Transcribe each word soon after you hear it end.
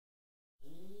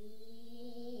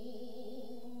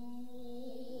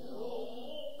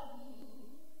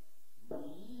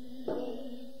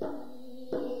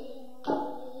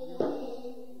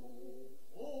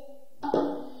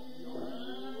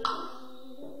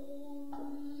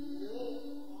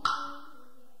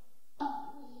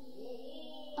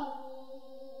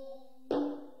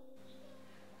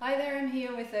I'm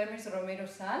here with Hermes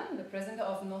Romero-san, the president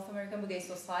of North American Bouquet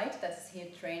Society, that's here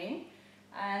training.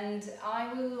 And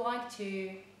I would like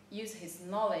to use his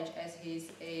knowledge as he's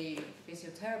a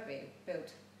physiotherapist. How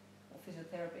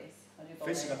do you call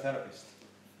Physical it? therapist.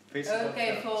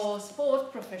 Okay, for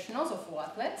sport professionals or for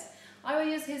athletes, I will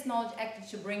use his knowledge actually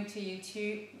to bring to you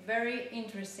two very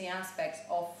interesting aspects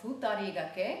of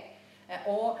futarigake,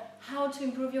 or how to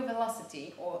improve your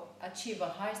velocity or achieve a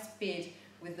high speed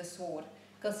with the sword,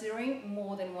 considering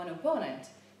more than one opponent.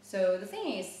 So the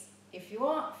thing is, if you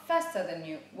are faster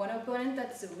than one opponent,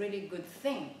 that's a really good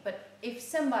thing. But if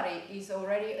somebody is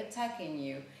already attacking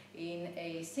you in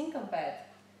a syncopate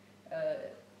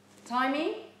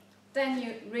timing, then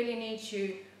you really need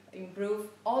to improve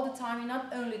all the timing,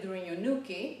 not only during your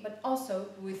nuki, but also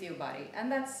with your body.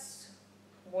 And that's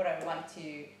what I'd like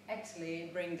to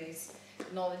actually bring this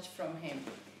knowledge from him.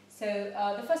 So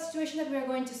the first situation that we are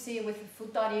going to see with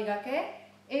futarigake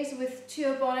is with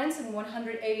two opponents in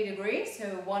 180 degrees. So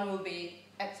one will be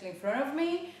actually in front of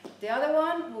me, the other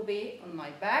one will be on my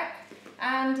back.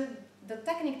 And the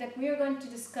technique that we are going to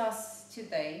discuss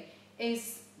today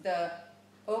is the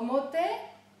omote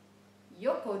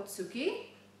yokotsuki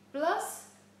plus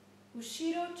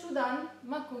ushiro chudan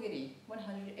makogiri,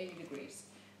 180 degrees,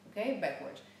 okay,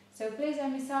 backwards. So please,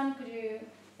 Ami-san, could you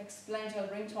explain to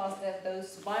bring to us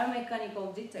those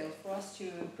biomechanical details for us to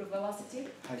improve velocity?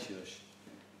 Hi, Shidoshi.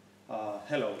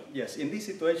 Hello. Yes, in this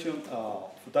situation,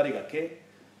 futarigake,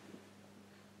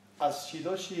 as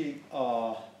Shidoshi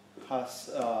has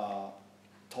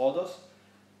told us,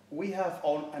 we have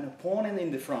an opponent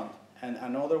in the front and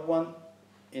another one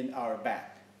in our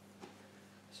back.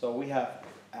 So we have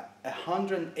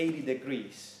 180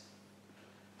 degrees,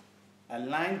 a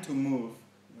line to move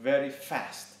very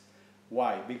fast.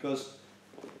 Why? Because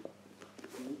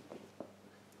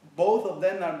both of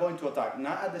them are going to attack,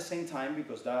 not at the same time,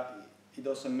 because it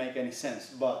doesn't make any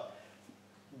sense, but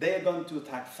they're going to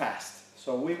attack fast.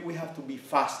 So we have to be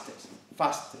faster.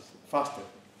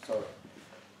 Sorry.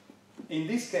 In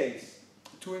this case,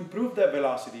 to improve the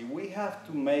velocity, we have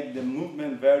to make the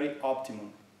movement very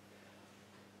optimum.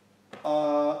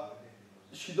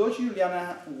 Shidoshi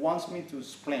Juliana wants me to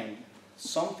explain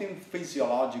something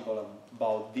physiological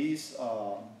about this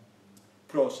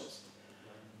process.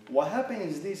 What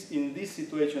happens is in this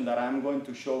situation that I'm going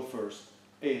to show first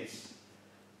is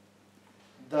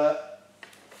that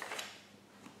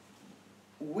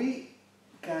we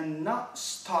cannot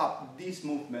stop this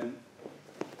movement,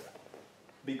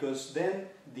 because then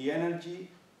the energy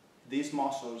these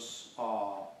muscles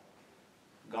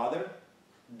gather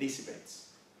dissipates.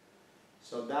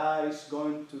 So that is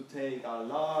going to take a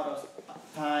lot of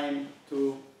time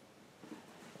to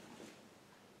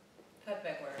Head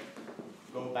backward.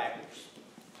 go backwards.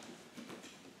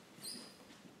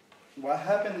 What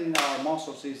happens in our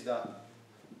muscles is that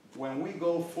when we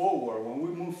go forward, when we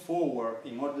move forward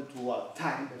in order to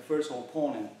attack the first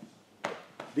opponent,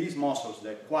 these muscles,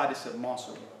 the quadricep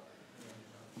muscle,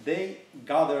 they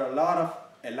gather a lot of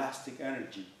elastic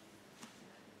energy.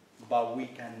 But we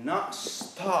cannot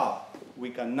stop, we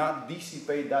cannot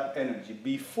dissipate that energy.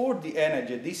 Before the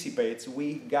energy dissipates,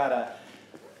 we gotta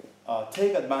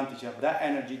take advantage of that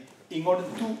energy in order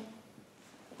to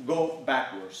go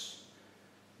backwards.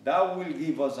 That will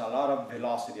give us a lot of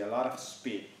velocity, a lot of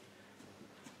speed.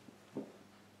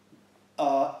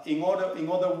 In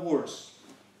other words,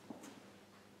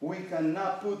 we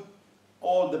cannot put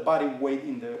all the body weight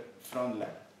in the front leg.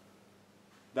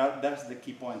 That's the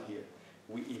key point here.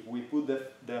 If we put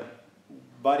the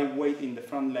body weight in the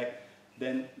front leg,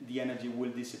 then the energy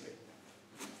will dissipate.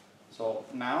 So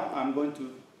now I'm going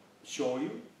to show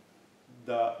you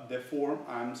the form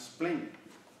I'm explaining.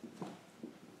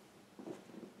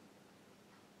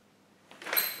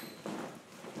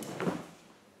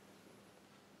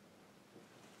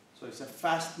 So it's a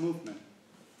fast movement.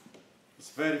 It's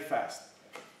very fast.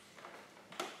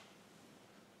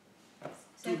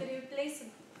 So could you please,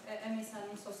 Emi-san,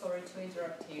 I'm so sorry to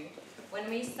interrupt you. When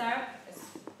we start, it's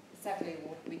exactly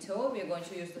what we told, we are going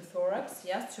to use the thorax,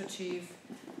 yes, to achieve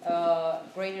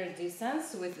greater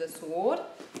distance with the sword.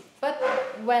 But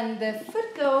when the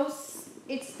foot goes,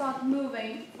 it starts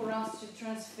moving for us to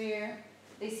transfer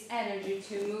this energy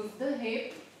to move the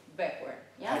hip backward.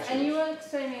 Yeah? And you were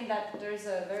explaining that there's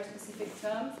a very specific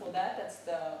term for that. That's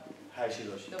the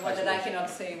one that I cannot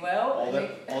say well.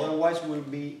 Otherwise, we'll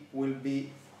be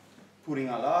putting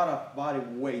a lot of body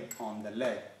weight on the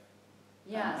leg.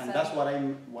 Yeah, and that's what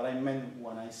I meant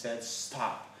when I said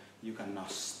stop. You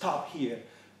cannot stop here,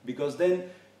 because then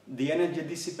the energy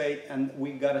dissipate, and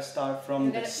we gotta start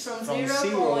from from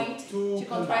zero point to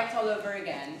contract all over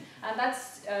again. And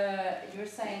that's you're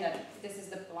saying that this is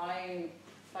the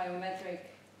plyometric.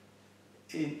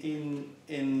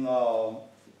 In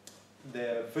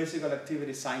the physical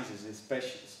activity sciences,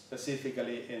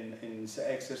 specifically in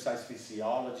exercise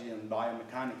physiology and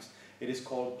biomechanics, it is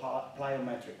called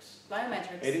plyometrics.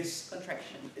 Plyometrics. It is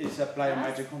contraction. It's a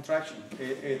plyometric contraction.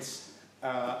 It's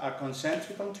a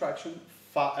concentric contraction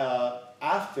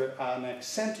after an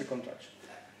eccentric contraction.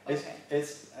 Okay.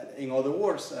 It's in other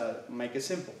words, make it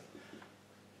simple.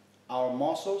 Our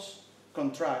muscles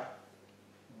contract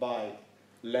by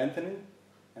lengthening,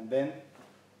 and then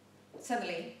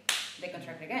suddenly they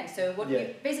contract again. So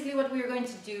Yeah. basically what we are going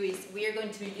to do is we are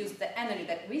going to use the energy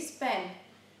that we spend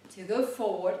to go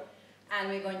forward, and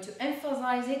we're going to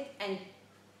emphasize it and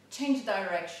change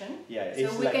direction. Yeah, so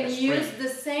it's we like can a spring. use the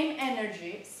same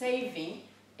energy, saving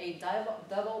a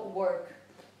double work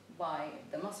by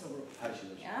the muscle group.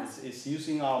 Yes? It's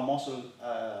using our muscle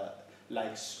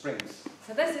like springs.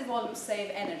 So this is what we save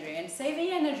energy, and saving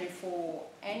energy for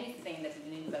anything that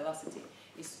you need velocity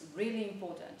is really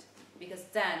important, because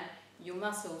then your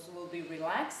muscles will be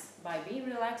relaxed. By being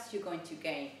relaxed, you're going to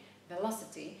gain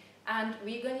velocity, and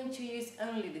we're going to use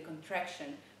only the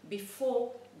contraction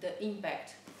before the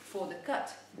impact for the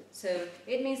cut. So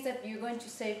it means that you're going to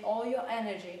save all your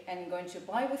energy and going to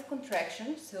apply with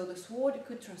contraction, so the sword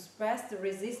could transpress the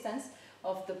resistance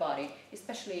of the body,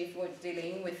 especially if we're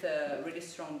dealing with really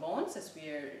strong bones, as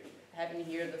we're having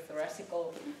here the thoracic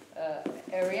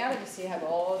area. You see, you have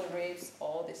all the ribs,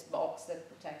 all this box that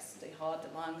protects the heart,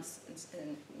 the lungs,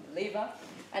 and the liver,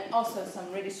 and also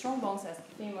some really strong bones as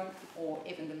the femur or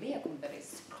even the iliacum, that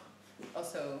is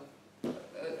also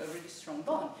a really strong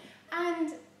bone.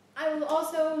 And I would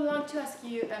also like to ask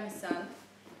you, Emi-san,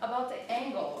 about the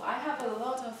angle. I have a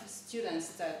lot of students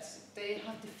that they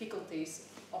have difficulties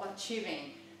of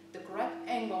achieving the correct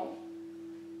angle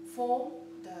for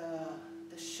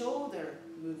the shoulder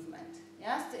movement.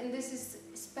 Yes, and this is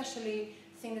especially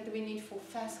thing that we need for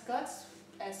fast cuts,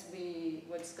 as we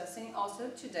were discussing also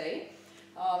today,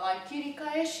 like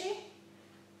kirikaeshi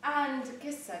and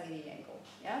kessagiri angle.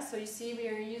 Yeah, so you see we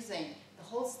are using the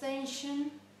whole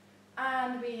extension,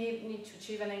 and we need to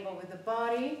achieve an angle with the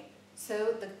body,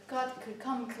 so the cut could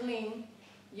come clean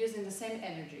using the same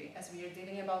energy, as we are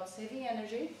dealing about saving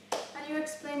energy. And you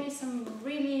explained me some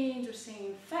really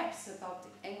interesting facts about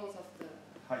the angles of the...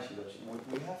 Hi, Shidoshi.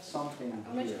 We have something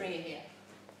I'm going to bring it here.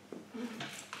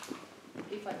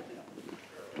 If I do.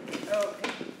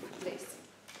 Okay, please.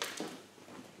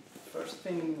 First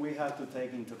thing we have to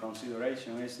take into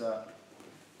consideration is that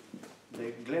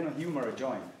the glenohumeral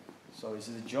joint. So it's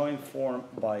a joint formed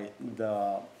by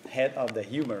the head of the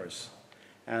humerus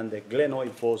and the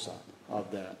glenoid fossa of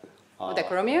the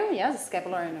acromion, yes,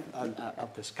 scapular and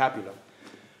of the scapula.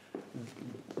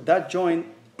 That joint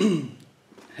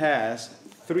has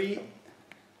three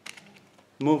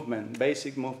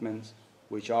basic movements,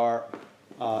 which are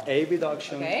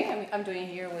abduction, okay, I'm doing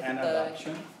here with and the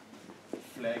adduction,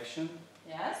 flexion,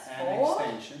 yes, and forward,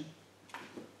 extension,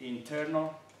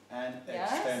 internal and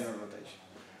yes, external rotation.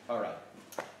 All right.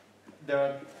 There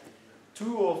are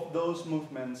two of those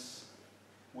movements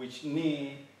which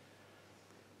need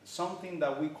something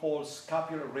that we call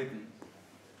scapular rhythm.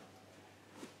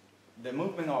 The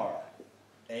movement are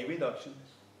abduction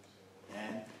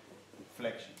and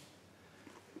flexion.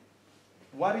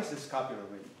 What is the scapular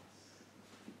rhythm?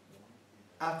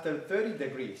 After 30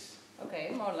 degrees.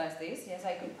 okay, more or less this. Yes,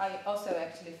 I also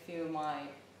actually feel my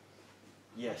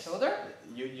Yes. shoulder.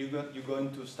 You're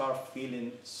going to start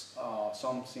feeling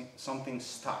something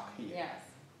stuck here. Yes.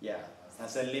 Yeah,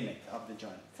 that's a limit of the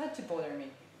joint. Such to bother me.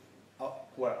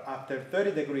 Well, after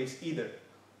 30 degrees, either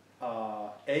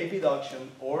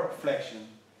abduction or flexion,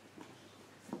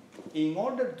 in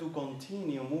order to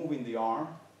continue moving the arm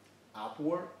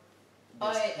upward,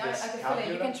 I can feel it.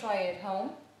 You can try it at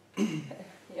home.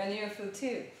 And you feel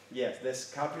too. Yes, the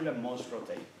scapula must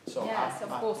rotate. So yes, of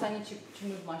course, I need to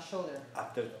move my shoulder.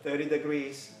 After 30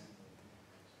 degrees,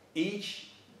 each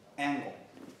angle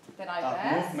Then I of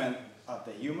pass. movement of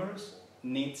the humerus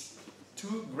needs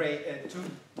 2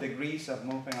 degrees of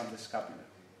movement of the scapula.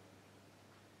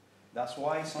 That's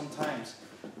why sometimes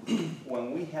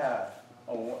when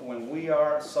we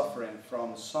are suffering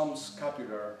from some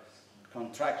scapular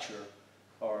contracture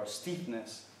or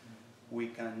stiffness, we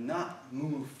cannot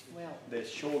move the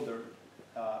shoulder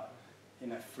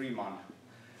in a free manner.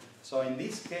 So in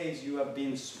this case, you have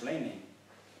been splaining.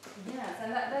 Yes,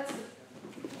 and that's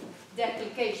the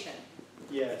application.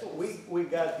 Yes, we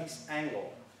got this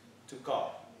angle to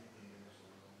cut.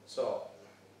 So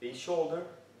the shoulder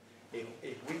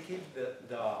if we keep the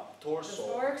torso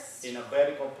Torso. in a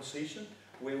vertical position,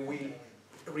 we will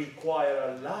require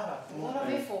a lot of A lot of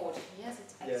movement. effort. Yes,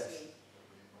 it's Yes. actually.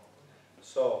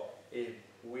 So if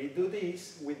we do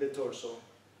this with the torso,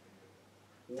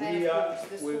 Then we of are course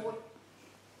the we- sword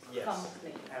yes, comes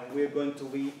clean. and we're going to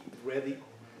be ready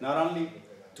not only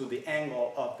to the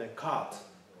angle of the cut,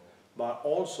 but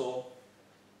also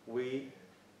we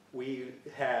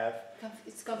have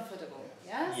It's comfortable.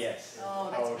 Yes. yes Oh,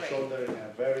 that's our great. shoulder in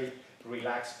a very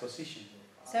relaxed position.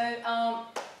 So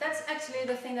that's actually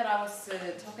the thing that I was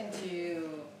talking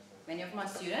to many of my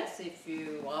students. If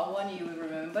you are one, you will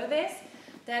remember this.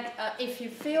 That if you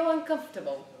feel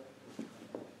uncomfortable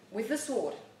with the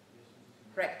sword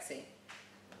practicing,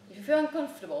 if you feel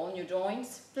uncomfortable on your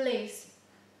joints, please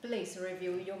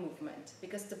review your movement,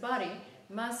 because the body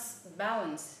must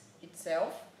balance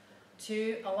itself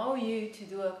to allow you to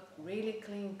do a really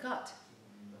clean cut.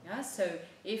 Yeah? So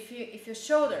if your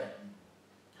shoulder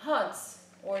hurts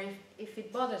or if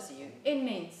it bothers you, it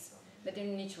means that you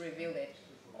need to review it,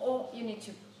 or you need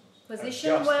to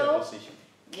position Adjust well. the position.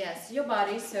 Yes, your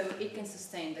body, so it can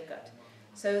sustain the cut.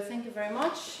 So thank you very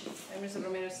much, Hermes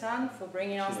Romero-san, for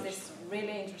bringing us this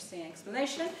really interesting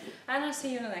explanation, and I'll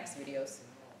see you in the next videos.